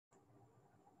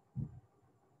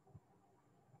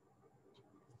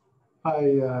Hi,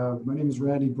 my name is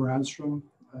Randy Brandstrom.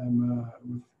 I'm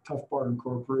with TUF-BAR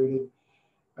Incorporated.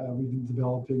 We've been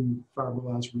developing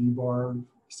fiberglass rebar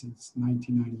since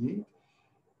 1998.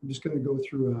 I'm just going to go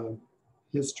through a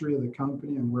history of the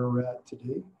company and where we're at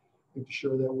today. I'd like to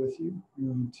share that with you. I'm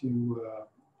going to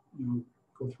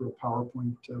go through a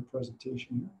PowerPoint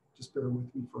presentation here. Just bear with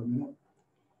me for a minute.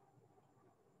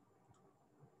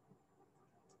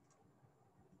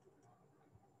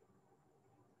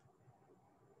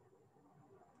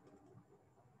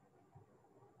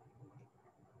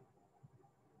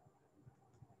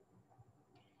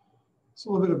 So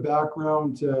a little bit of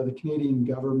background, the Canadian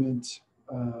government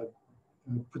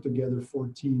put together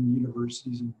 14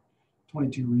 universities and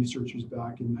 22 researchers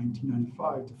back in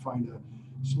 1995 to find a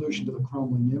solution to the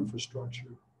crumbling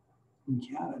infrastructure in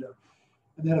Canada.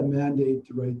 And they had a mandate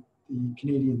to write the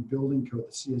Canadian Building Code,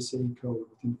 the CSA code,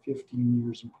 within 15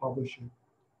 years and publish it.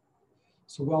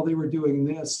 So while they were doing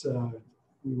this,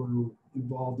 we were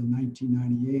involved in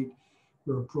 1998.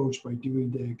 We were approached by Dewey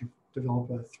to develop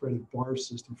a threaded bar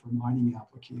system for mining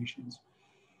applications.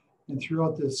 And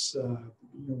throughout this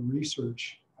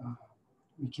research,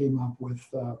 we came up with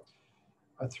a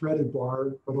threaded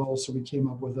bar, but also we came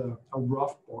up with a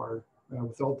rough bar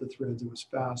without the threads. It was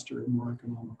faster and more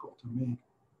economical to make.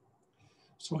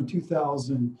 So in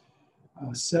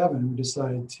 2007, we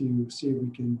decided to see if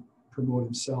we can promote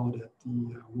and sell it at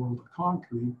the World of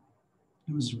Concrete.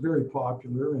 It was very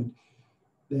popular, and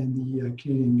then the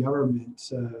Canadian government,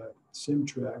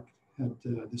 Simtrek, had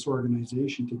this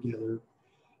organization together,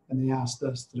 and they asked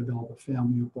us to develop a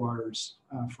family of bars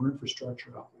for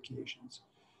infrastructure applications.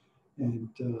 And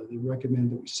they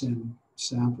recommended that we send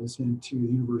samples into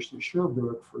the University of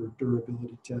Sherbrooke for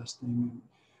durability testing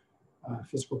and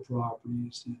physical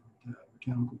properties and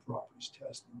mechanical properties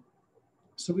testing.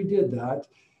 So we did that,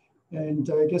 and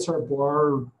I guess our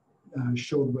bar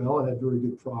showed well. It had very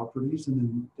good properties, and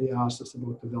then they asked us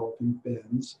about developing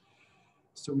bends.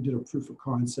 So we did a proof of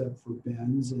concept for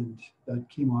bends, and that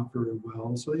came off very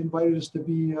well. So they invited us to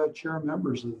be chair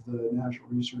members of the National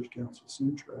Research Council,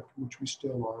 Simtrek, which we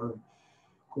still are,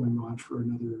 going on for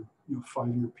another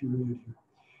 5-year period here.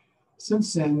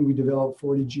 Since then, we developed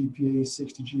 40 GPA,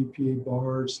 60 GPA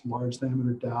bars, large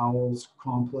diameter dowels,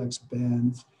 complex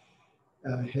bends,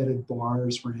 headed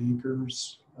bars for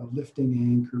anchors, lifting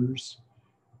anchors.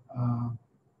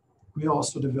 We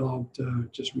also developed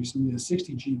just recently a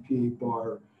 60 GPA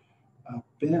bar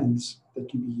bends that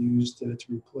can be used to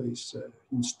replace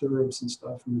in stirrups and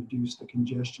stuff and reduce the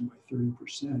congestion by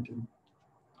 30% and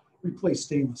replace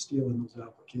stainless steel in those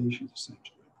applications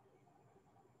essentially.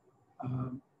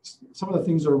 Some of the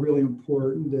things that are really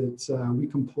important that we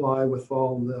comply with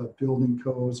all the building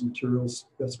codes, materials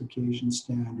specification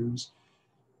standards.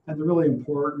 And the really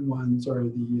important ones are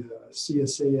the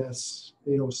CSAS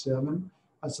 807,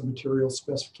 that's a material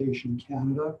specification in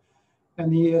Canada,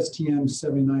 and the ASTM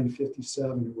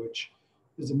 7957, which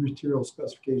is a material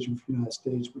specification for the United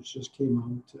States, which just came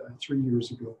out 3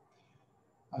 years ago.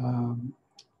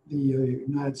 The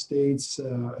United States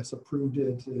has approved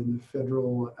it in the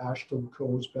federal ASHTO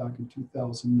codes back in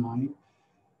 2009.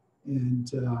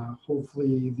 And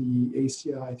hopefully the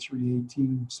ACI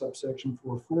 318 subsection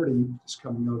 440 is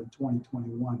coming out in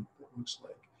 2021, it looks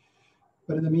like.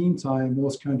 But in the meantime,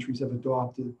 most countries have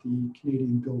adopted the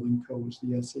Canadian building codes,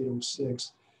 the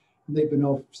S806, and they've been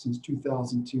out since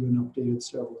 2002 and updated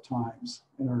several times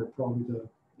and are probably the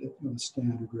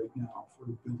standard right now for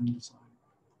building design.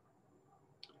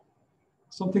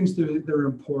 Some things that are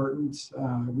important,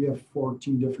 we have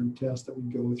 14 different tests that we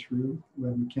go through. We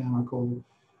have mechanical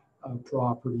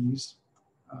properties.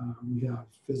 We have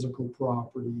physical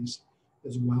properties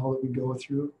as well that we go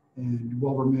through. And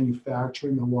while we're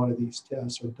manufacturing, a lot of these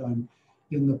tests are done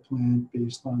in the plant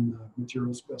based on the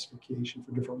material specification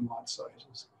for different lot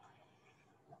sizes.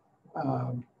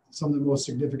 Some of the most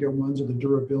significant ones are the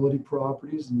durability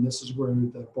properties, and this is where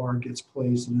the bar gets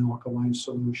placed in an alkaline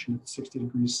solution at 60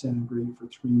 degrees centigrade for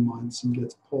 3 months and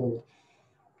gets pulled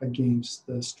against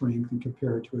the strength and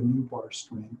compared to a new bar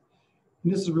strength.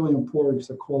 And this is really important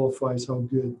because it qualifies how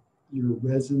good your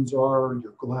resins are,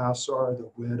 your glass are, the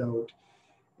wet out.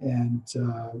 And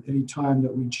any time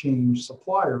that we change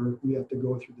supplier, we have to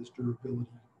go through this durability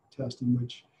testing,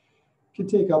 which can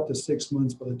take up to 6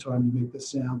 months by the time you make the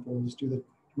samples,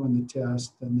 run the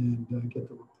test, and then get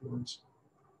the reports.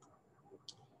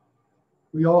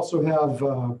 We also have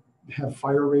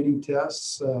fire rating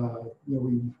tests.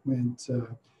 We went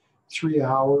 3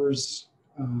 hours.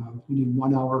 You need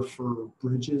 1 hour for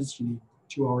bridges. You need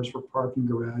 2 hours for parking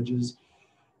garages,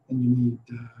 and you need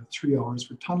 3 hours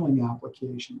for tunneling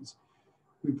applications.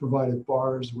 we provided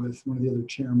bars with one of the other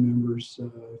chair members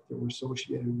that we're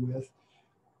associated with,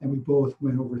 and we both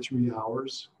went over 3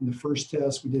 hours. In the first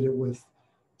test, we did it with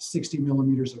 60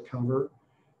 millimeters of cover,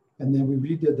 and then we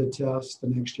redid the test the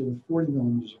next year with 40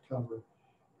 millimeters of cover,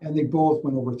 and they both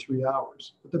went over 3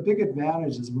 hours. But the big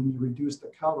advantage is when you reduce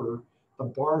the cover, the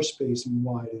bar spacing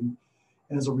widened,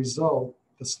 and as a result,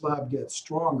 the slab gets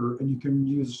stronger, and you can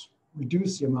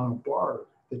reduce the amount of bar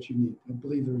that you need. I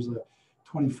believe there's a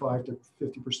 25 to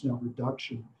 50%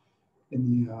 reduction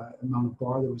in the amount of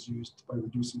bar that was used by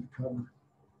reducing the cover.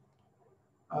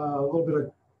 A little bit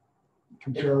of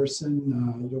comparison,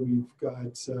 we've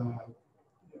got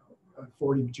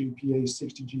 40 GPA,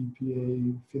 60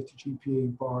 GPA, 50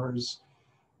 GPA bars.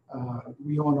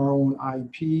 We own our own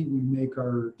IP. We make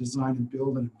our design and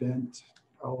build and invent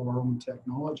all of our own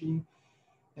technology.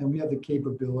 And we have the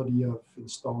capability of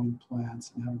installing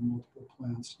plants and having multiple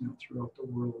plants throughout the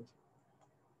world.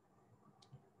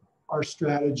 Our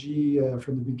strategy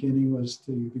from the beginning was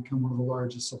to become one of the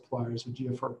largest suppliers of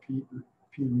GFRP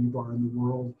rebar in the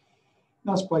world. And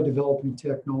that's by developing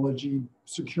technology,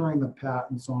 securing the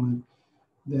patents on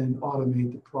it, then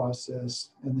automate the process,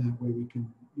 and that way we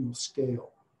can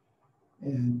scale.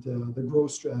 And the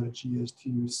growth strategy is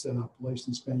to set up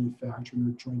licensed manufacturing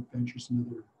or joint ventures in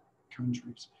other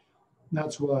countries. And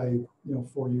that's why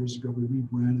 4 years ago we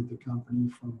rebranded the company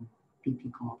from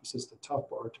PP Composites to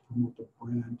TUF-BAR to promote the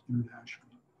brand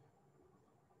internationally.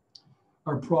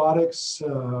 Our products,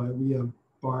 we have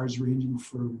bars ranging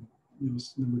from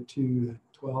number 2 to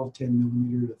 12, 10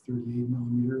 millimeter to 38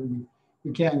 millimeter.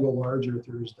 We can go larger if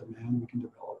there is demand, we can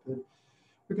develop it.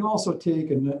 We can also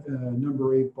take a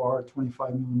number 8 bar,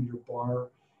 25 millimeter bar,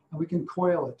 and we can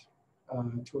coil it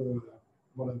to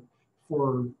about a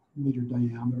 4 meter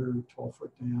diameter,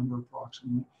 12-foot diameter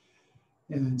approximately,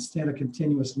 and stand a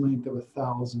continuous length of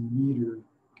 1,000 meter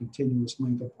continuous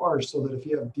length of bars, so that if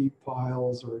you have deep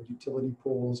piles or utility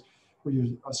poles where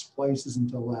a splice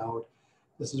isn't allowed,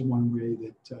 this is one way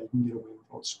that you can get away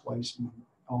without splicing them.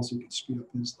 Also, you can speed up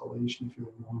installation if you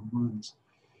have long runs.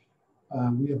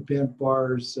 We have bent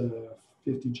bars,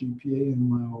 50 GPA,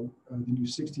 and now the new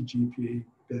 60 GPA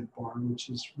bent bar, which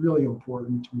is really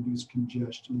important to reduce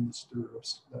congestion in the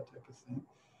stirrups, that type of thing.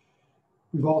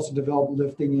 We've also developed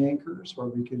lifting anchors where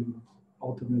we can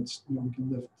we can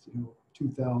lift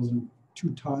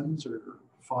 2 tons or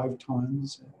 5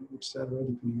 tons, etc.,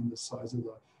 depending on the size of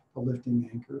the lifting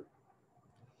anchor.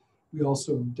 We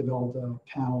also developed a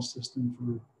panel system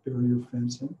for barrier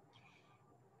fencing.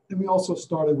 And we also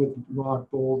started with rock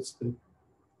bolts that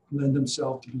lend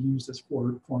themselves to be used as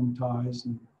form ties.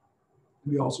 And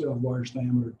we also have large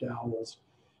diameter dowels,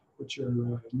 which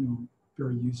are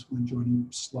very useful in joining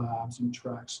slabs and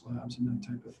track slabs and that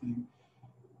type of thing.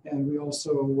 And we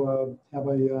also have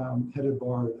a headed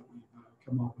bar that we've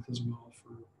come up with as well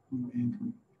for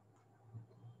anchoring.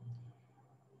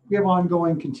 We have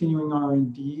ongoing continuing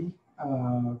R&D.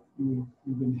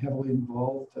 We've been heavily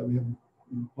involved. We have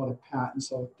a lot of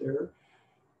patents out there.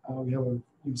 We have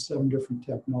 7 different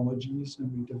technologies,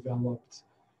 and we developed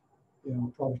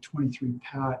probably 23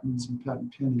 patents and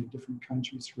patent pending in different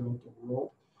countries throughout the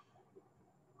world.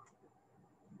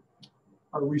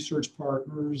 Our research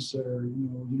partners are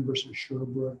University of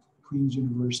Sherbrooke, Queen's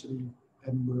University,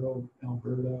 Edinburgh,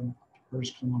 Alberta,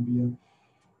 British Columbia,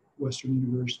 Western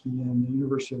University, and the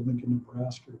University of Lincoln,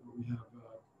 Nebraska, where we have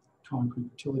concrete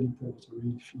utility poles that are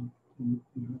 8 feet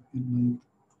in length.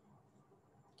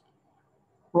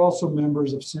 We're also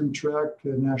members of SIMTREC,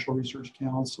 the National Research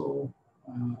Council.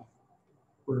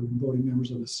 We're voting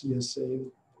members of the CSA,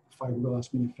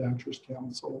 Fiberglass Manufacturers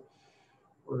Council.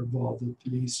 We're involved with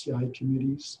the ACI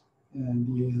committees and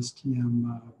the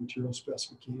ASTM material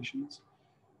specifications,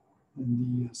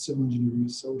 and the Civil Engineering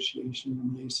Association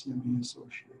and the ACMA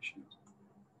Association.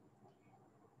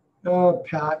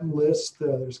 Patent list,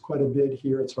 there's quite a bit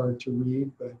here. It's hard to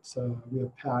read, but we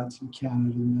have patents in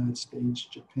Canada, United States,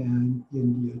 Japan,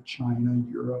 India, China,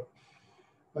 Europe,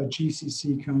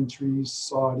 GCC countries,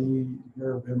 Saudi,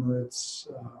 Arab Emirates,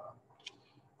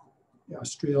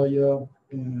 Australia,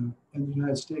 and the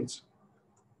United States.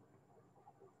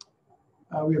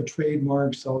 We have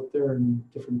trademarks out there in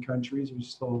different countries.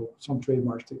 Some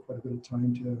trademarks take quite a bit of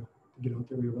time to get out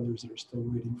there. We have others that are still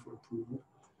waiting for approval.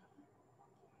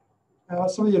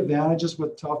 Some of the advantages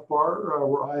with TUF-BAR,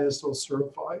 we're ISO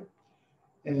certified.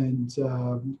 And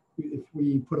if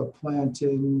we put a plant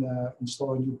in,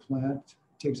 install a new plant,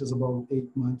 it takes us about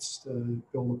 8 months to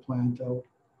build a plant out,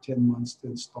 10 months to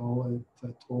install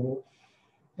it total.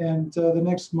 And the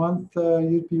next month,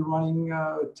 you'd be running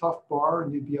TUF-BAR,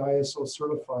 and you'd be ISO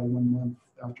certified 1 month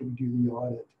after we do the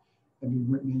audit. and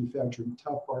be manufacturing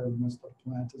TUF-BAR once the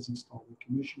plant is installed and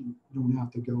commissioned. You don't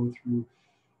have to go through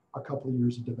a couple of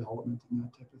years of development and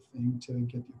that type of thing to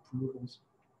get the approvals.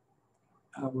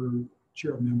 We're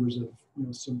chair members of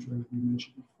SIMTRAC, like you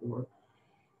mentioned before.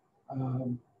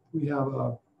 We have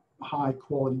a high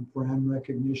quality brand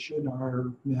recognition.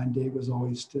 Our mandate was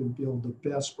always to build the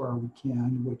best bar we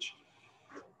can, which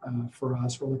for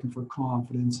us, we're looking for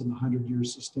confidence in the 100-year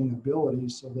sustainability,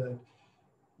 so that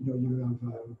you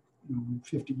have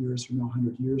 50 years from now,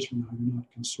 100 years from now, you're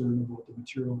not concerned about the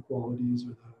material qualities or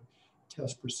the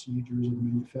test procedures or the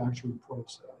manufacturing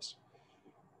process.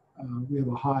 We have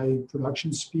a high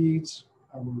production speeds.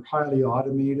 We're highly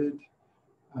automated.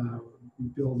 We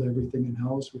build everything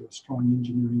in-house. We have a strong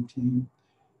engineering team.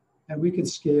 And we can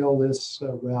scale this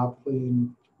rapidly,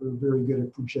 and we're very good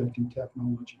at projecting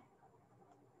technology.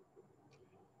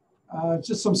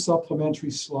 Just some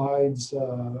supplementary slides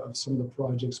of some of the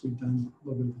projects we've done, a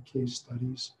little bit of the case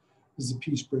studies. This is a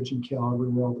Peace Bridge in Calgary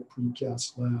where all the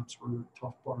precast slabs were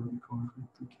TUF-BAR and concrete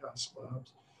precast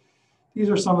slabs. These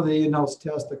are some of the in-house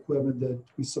test equipment that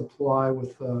we supply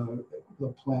with the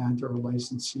plant or a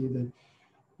licensee. That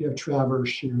you have traverse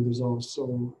shear. There's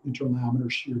also interlaminar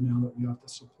shear now that we have to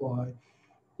supply.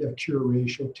 You have cure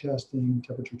ratio testing,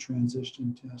 temperature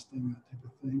transition testing, that type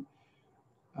of thing.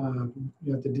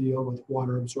 You have to deal with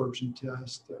water absorption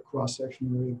test,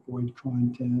 cross-section area, void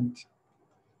content.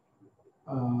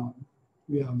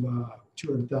 We have a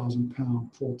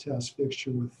 200,000-pound pull test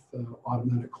fixture with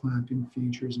automatic clamping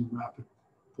features and rapid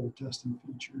pull testing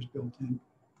features built in.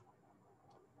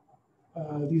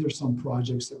 These are some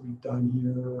projects that we've done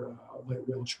here, light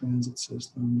rail transit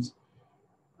systems,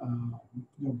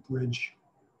 bridge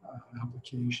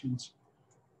applications.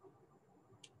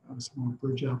 Some more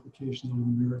bridge applications on the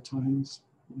Maritimes,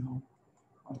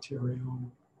 Ontario,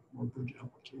 more bridge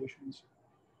applications.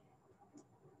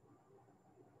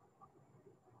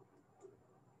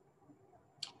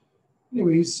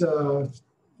 Anyways,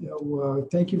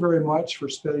 thank you very much for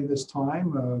spending this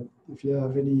time. If you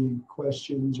have any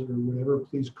questions or whatever,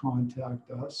 please contact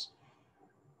us.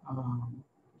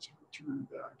 Let's turn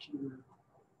back here.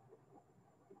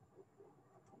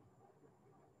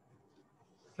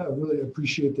 I really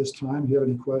appreciate this time. If you have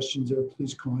any questions there,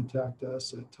 please contact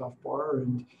us at TUF-BAR.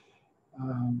 And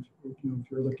if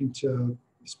you're looking to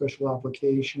special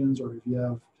applications, or if you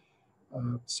have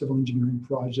civil engineering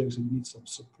projects that you need some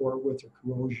support with, or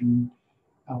corrosion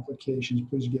applications,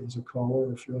 please give us a call.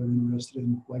 Or if you're interested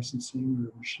in licensing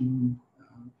or machine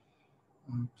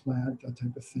plant, that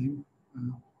type of thing.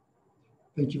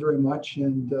 Thank you very much,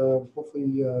 and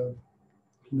hopefully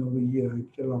we get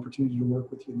an opportunity to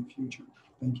work with you in the future.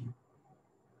 Thank you.